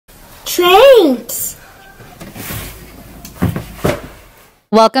trains.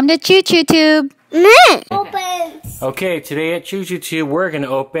 Welcome to Choo Choo Tube. Opens. Okay, today at Choo Choo Tube, we're going to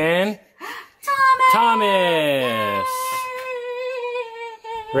open Thomas.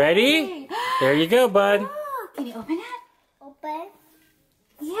 Ready? There you go, bud. Oh, can you open it? Open.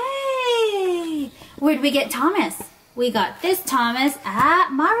 Yay! Where did we get Thomas? We got this Thomas at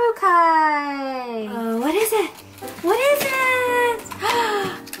Marukai. Oh, what is it? What is it?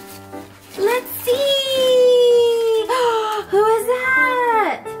 Let's see. Who is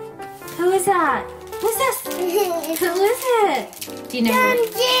that? Who is that? Who's this? Who is it? Do you know?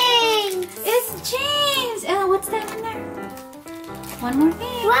 James. It's James. Oh, what's that in there? One more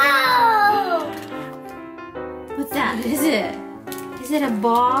thing. Wow. What's that? What is it? Is it a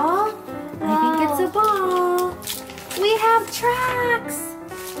ball? I think it's a ball. We have tracks.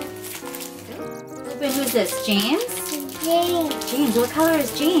 Open, who's this? James? James. James, what color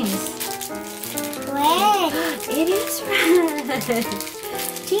is James? Red. It is red.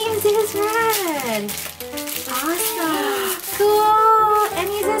 James is red. Awesome. Cool. And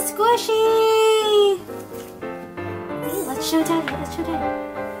he's a squishy. Let's show Daddy. Let's show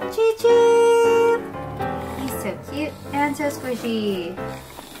Daddy. Choo choo. He's so cute and so squishy.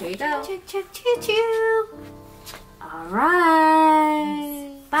 Here you go. Choo choo choo choo. All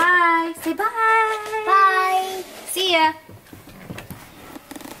right. Bye. Say bye. Bye. See ya.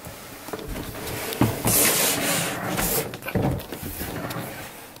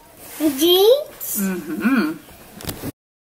 James. Mm-hmm.